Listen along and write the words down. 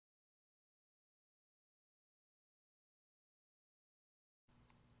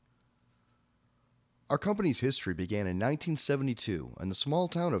Our company's history began in 1972 in the small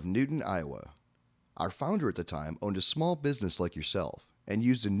town of Newton, Iowa. Our founder at the time owned a small business like yourself and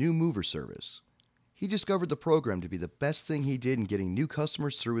used a new mover service. He discovered the program to be the best thing he did in getting new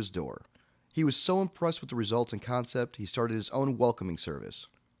customers through his door. He was so impressed with the results and concept, he started his own welcoming service.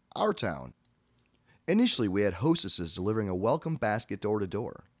 Our Town. Initially, we had hostesses delivering a welcome basket door to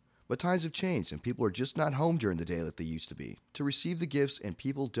door. But times have changed and people are just not home during the day like they used to be to receive the gifts, and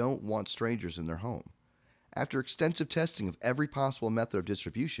people don't want strangers in their home. After extensive testing of every possible method of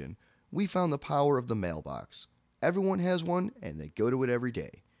distribution, we found the power of the mailbox. Everyone has one and they go to it every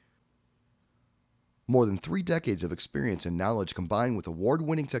day. More than 3 decades of experience and knowledge combined with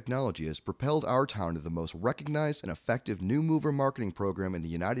award-winning technology has propelled Our Town to the most recognized and effective new mover marketing program in the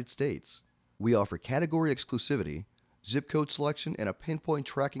United States. We offer category exclusivity, zip code selection, and a pinpoint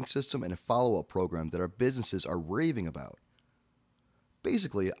tracking system and a follow-up program that our businesses are raving about.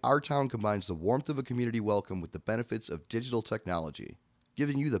 Basically, Our Town combines the warmth of a community welcome with the benefits of digital technology,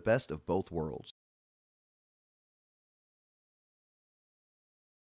 giving you the best of both worlds.